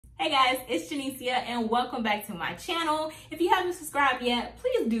Hey guys, it's Janicia and welcome back to my channel. If you haven't subscribed yet,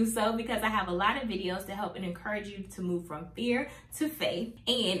 please do so because I have a lot of videos to help and encourage you to move from fear to faith.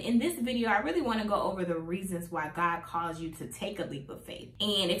 And in this video, I really want to go over the reasons why God calls you to take a leap of faith.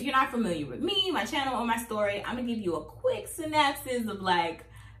 And if you're not familiar with me, my channel, or my story, I'm gonna give you a quick synopsis of like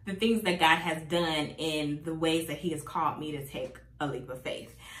the things that God has done in the ways that He has called me to take a leap of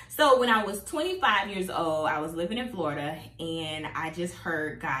faith. So when I was 25 years old, I was living in Florida and I just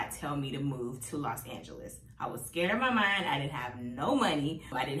heard God tell me to move to Los Angeles. I was scared of my mind. I didn't have no money.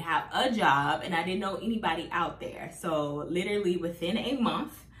 I didn't have a job and I didn't know anybody out there. So literally within a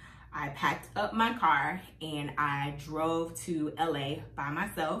month, I packed up my car and I drove to LA by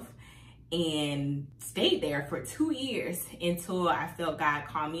myself and stayed there for 2 years until I felt God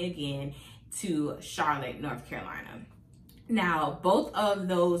call me again to Charlotte, North Carolina. Now, both of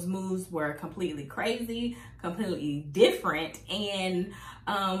those moves were completely crazy, completely different. And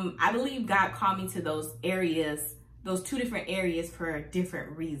I believe God called me to those areas, those two different areas for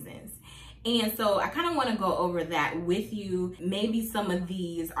different reasons. And so I kind of want to go over that with you. Maybe some of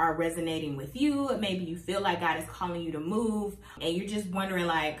these are resonating with you. Maybe you feel like God is calling you to move and you're just wondering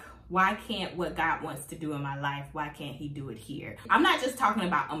like, why can't what God wants to do in my life, why can't He do it here? I'm not just talking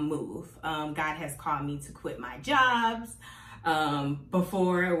about a move. God has called me to quit my jobs.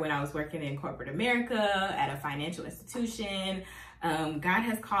 Before, when I was working in corporate America at a financial institution, God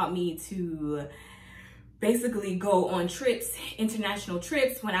has called me to basically go on trips, international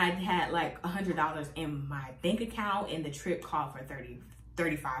trips, when I had like $100 in my bank account and the trip called for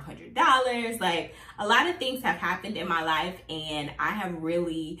 $3,500. Like a lot of things have happened in my life and I have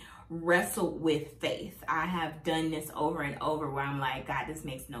really wrestled with faith. I have done this over and over where I'm like, God, this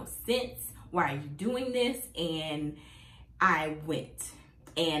makes no sense. Why are you doing this? And I went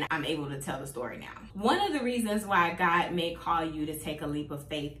and I'm able to tell the story now. One of the reasons why God may call you to take a leap of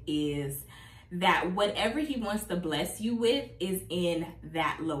faith is that whatever He wants to bless you with is in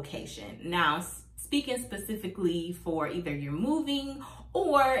that location. Now, speaking specifically for either you're moving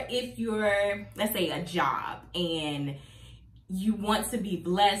or if you're, let's say, a job and you want to be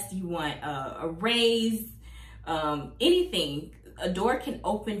blessed, you want a raise, anything, a door can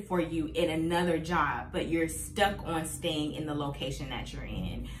open for you in another job, but you're stuck on staying in the location that you're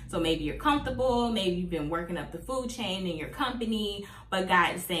in. So maybe you're comfortable, maybe you've been working up the food chain in your company, but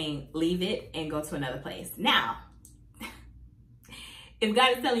God is saying, leave it and go to another place. Now, if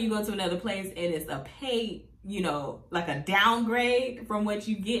God is telling you go to another place and it's a pay, you know, like a downgrade from what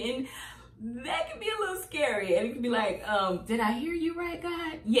you're getting, that can be a little scary. And it can be like, did I hear you right,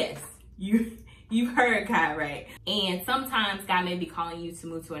 God? Yes, You've heard God right. And sometimes God may be calling you to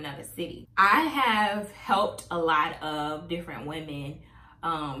move to another city. I have helped a lot of different women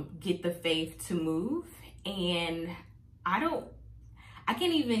get the faith to move. And I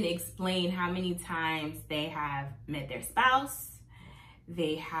can't even explain how many times they have met their spouse.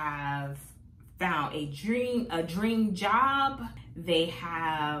 They have found a dream job. They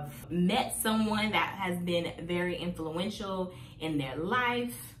have met someone that has been very influential in their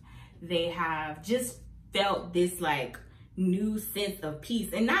life. They have just felt this like new sense of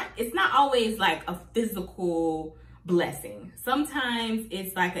peace, and it's not always like a physical blessing. Sometimes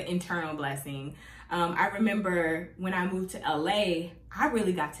it's like an internal blessing. I remember when I moved to LA, I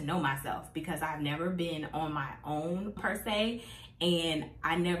really got to know myself because I've never been on my own per se, and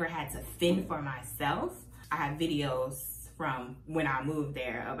I never had to fend for myself. I have videos from when I moved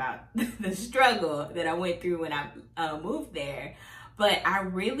there about the struggle that I went through when I moved there. But I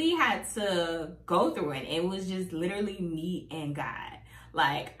really had to go through it. It was just literally me and God.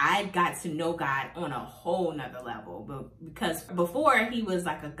 Like I got to know God on a whole nother level. But because before He was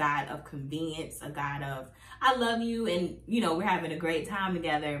like a God of convenience, a God of, I love you and you know, we're having a great time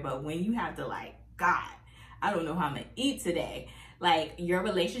together. But when you have to like, God, I don't know how I'm gonna eat today. Like your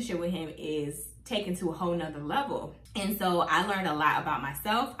relationship with Him is taken to a whole nother level. And so I learned a lot about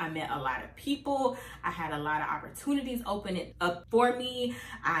myself. I met a lot of people. I had a lot of opportunities open it up for me.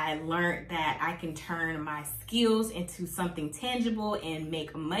 I learned that I can turn my skills into something tangible and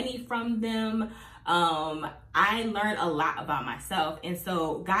make money from them. I learned a lot about myself. And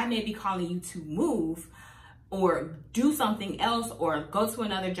so God may be calling you to move or do something else or go to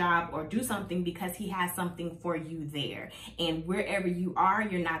another job or do something because He has something for you there. And wherever you are,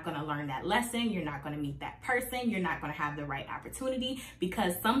 you're not going to learn that lesson. You're not going to meet that person. You're not going to have the right opportunity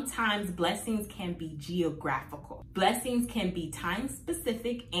because sometimes blessings can be geographical. Blessings can be time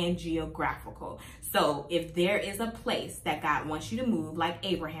specific and geographical. So if there is a place that God wants you to move, like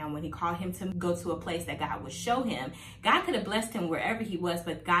Abraham, when he called him to go to a place that God would show him, God could have blessed him wherever he was,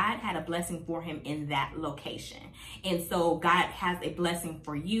 but God had a blessing for him in that location. And so God has a blessing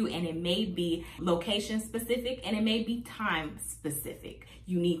for you, and it may be location specific and it may be time specific.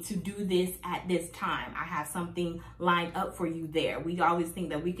 You need to do this at this time. I have something lined up for you there. We always think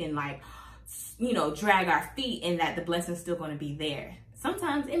that we can, like, you know, drag our feet and that the blessing's still going to be there.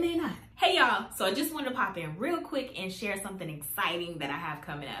 Sometimes it may not. Hey y'all, so I just want to pop in real quick and share something exciting that I have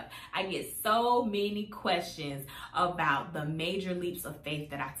coming up. I get so many questions about the major leaps of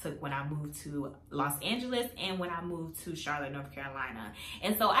faith that I took when I moved to Los Angeles and when I moved to Charlotte, North Carolina.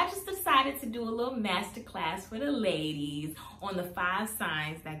 And so I just decided to do a little masterclass for the ladies on the 5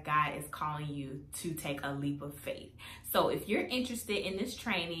 signs that God is calling you to take a leap of faith. So if you're interested in this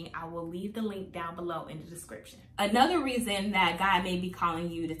training, I will leave the link down below in the description. Another reason that God may be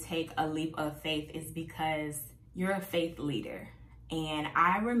calling you to take a leap of faith is because you're a faith leader. And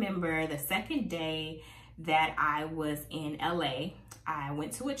I remember the second day that I was in LA, I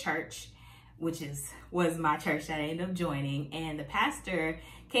went to a church, which was my church that I ended up joining. And the pastor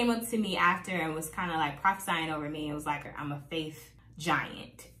came up to me after and was kind of like prophesying over me. It was like, I'm a faith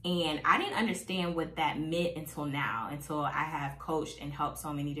giant. And I didn't understand what that meant until now, until I have coached and helped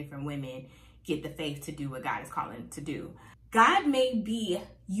so many different women get the faith to do what God is calling them to do. God may be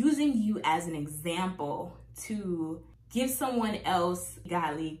using you as an example to give someone else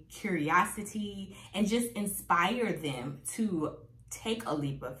godly curiosity and just inspire them to take a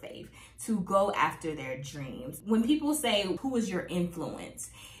leap of faith, to go after their dreams. When people say, who is your influence?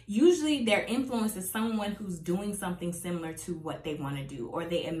 Usually their influence is someone who's doing something similar to what they want to do, or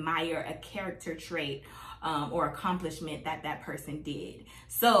they admire a character trait or accomplishment that that person did.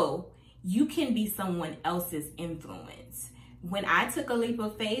 So you can be someone else's influence. When I took a leap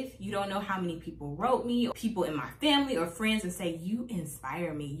of faith, you don't know how many people wrote me, or people in my family or friends, and say, you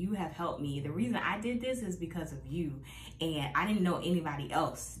inspire me, you have helped me. The reason I did this is because of you. And I didn't know anybody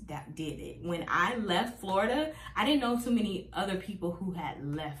else that did it. When I left Florida, I didn't know too many other people who had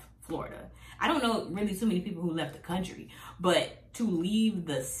left Florida. I don't know really too many people who left the country, but to leave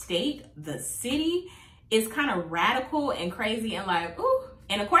the state, the city, is kind of radical and crazy and like, ooh.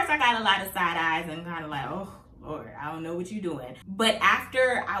 And of course I got a lot of side eyes and kind of like, oh, Lord, I don't know what you're doing. But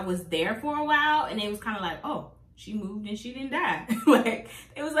after I was there for a while, and it was kind of like, oh, she moved and she didn't die. Like,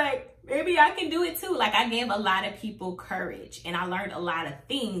 it was like, maybe I can do it too. Like, I gave a lot of people courage, and I learned a lot of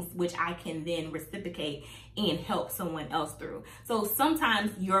things which I can then reciprocate and help someone else through. So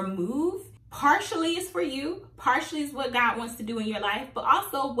sometimes your move partially is for you, partially is what God wants to do in your life, but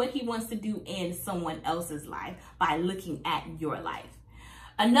also what he wants to do in someone else's life by looking at your life.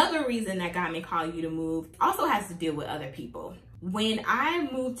 Another reason that God may call you to move also has to deal with other people. When I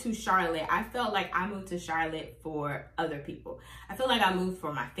moved to Charlotte, I felt like I moved to Charlotte for other people. I feel like I moved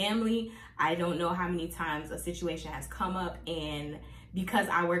for my family. I don't know how many times a situation has come up, and because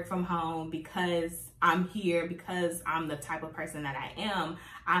I work from home, because I'm here, because I'm the type of person that I am,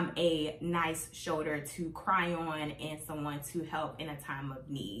 I'm a nice shoulder to cry on and someone to help in a time of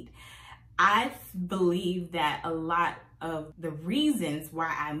need. I believe that a lot of the reasons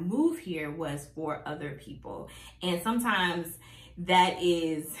why I moved here was for other people. And sometimes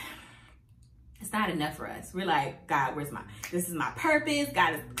it's not enough for us. We're like, God, this is my purpose.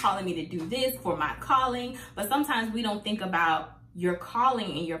 God is calling me to do this for my calling. But sometimes we don't think about your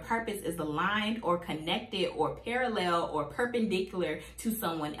calling and your purpose is aligned or connected or parallel or perpendicular to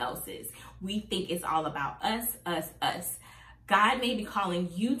someone else's. We think it's all about us, us, us. God may be calling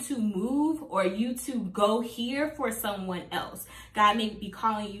you to move or you to go here for someone else. God may be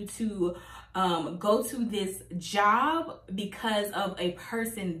calling you to go to this job because of a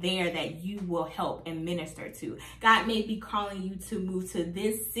person there that you will help and minister to. God may be calling you to move to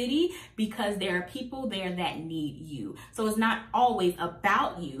this city because there are people there that need you. So it's not always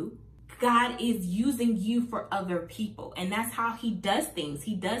about you. God is using you for other people, and that's how he does things.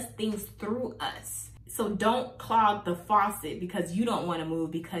 He does things through us. So don't clog the faucet because you don't want to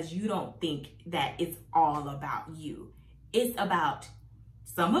move, because you don't think that it's all about you. It's about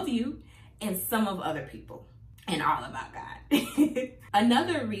some of you and some of other people, and all about God.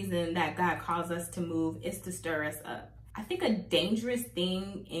 Another reason that God calls us to move is to stir us up. I think a dangerous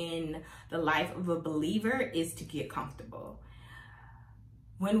thing in the life of a believer is to get comfortable.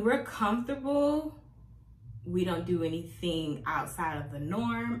 When we're comfortable, we don't do anything outside of the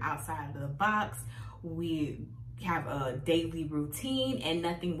norm, outside of the box. We have a daily routine and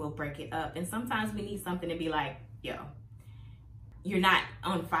nothing will break it up. And sometimes we need something to be like, yo, you're not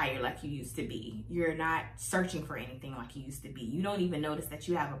on fire like you used to be. You're not searching for anything like you used to be. You don't even notice that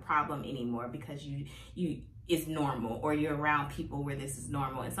you have a problem anymore because it's normal, or you're around people where this is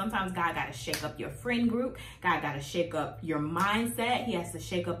normal. And sometimes God got to shake up your friend group. God got to shake up your mindset. He has to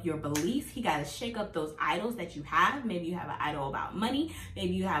shake up your belief. He got to shake up those idols that you have. Maybe you have an idol about money.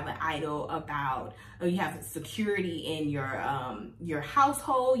 Maybe you have an idol about, or you have security in your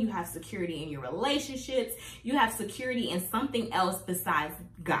household. You have security in your relationships. You have security in something else besides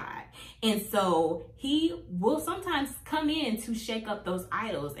God. And so he will sometimes come in to shake up those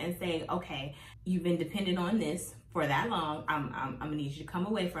idols and say, okay, you've been dependent on this for that long. I'm gonna need you to come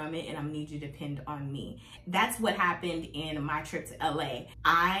away from it, and I'm gonna need you to depend on me. That's what happened in my trip to LA.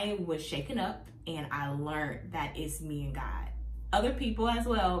 I was shaken up and I learned that it's me and God. Other people as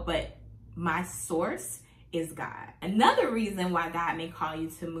well, but my source is God. Another reason why God may call you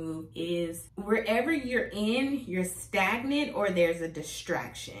to move is wherever you're in, you're stagnant or there's a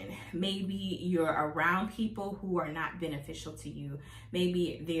distraction. Maybe you're around people who are not beneficial to you.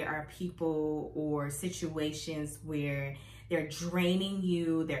 Maybe there are people or situations where they're draining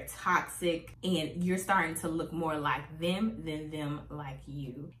you, they're toxic, and you're starting to look more like them than them like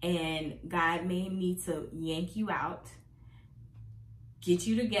you. And God may need to yank you out, get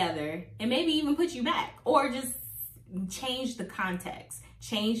you together, and maybe even put you back, or just change the context,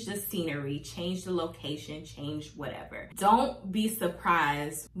 change the scenery, change the location, change whatever. Don't be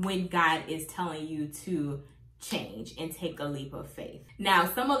surprised when God is telling you to change and take a leap of faith. Now,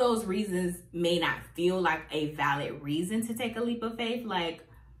 some of those reasons may not feel like a valid reason to take a leap of faith. Like,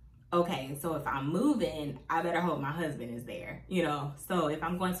 okay, so if I'm moving, I better hope my husband is there, you know? So if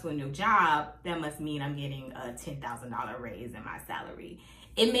I'm going to a new job, that must mean I'm getting a $10,000 raise in my salary.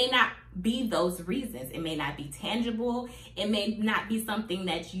 It may not be those reasons. It may not be tangible. It may not be something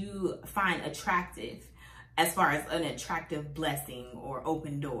that you find attractive as far as an attractive blessing or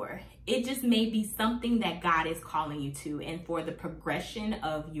open door. It just may be something that God is calling you to. And for the progression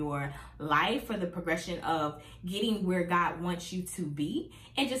of your life, for the progression of getting where God wants you to be,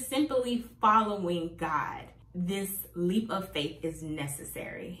 and just simply following God, this leap of faith is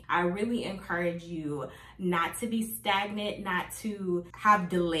necessary. I really encourage you not to be stagnant, not to have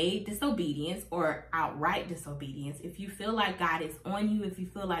delayed disobedience or outright disobedience. If you feel like God is on you, if you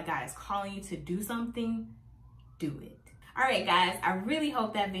feel like God is calling you to do something, do it. All right, guys, I really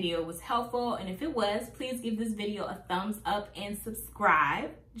hope that video was helpful. And if it was, please give this video a thumbs up and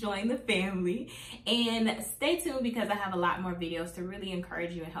subscribe. Join the family and stay tuned because I have a lot more videos to really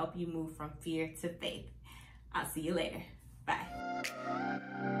encourage you and help you move from fear to faith. I'll see you later.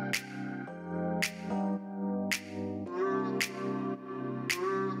 Bye.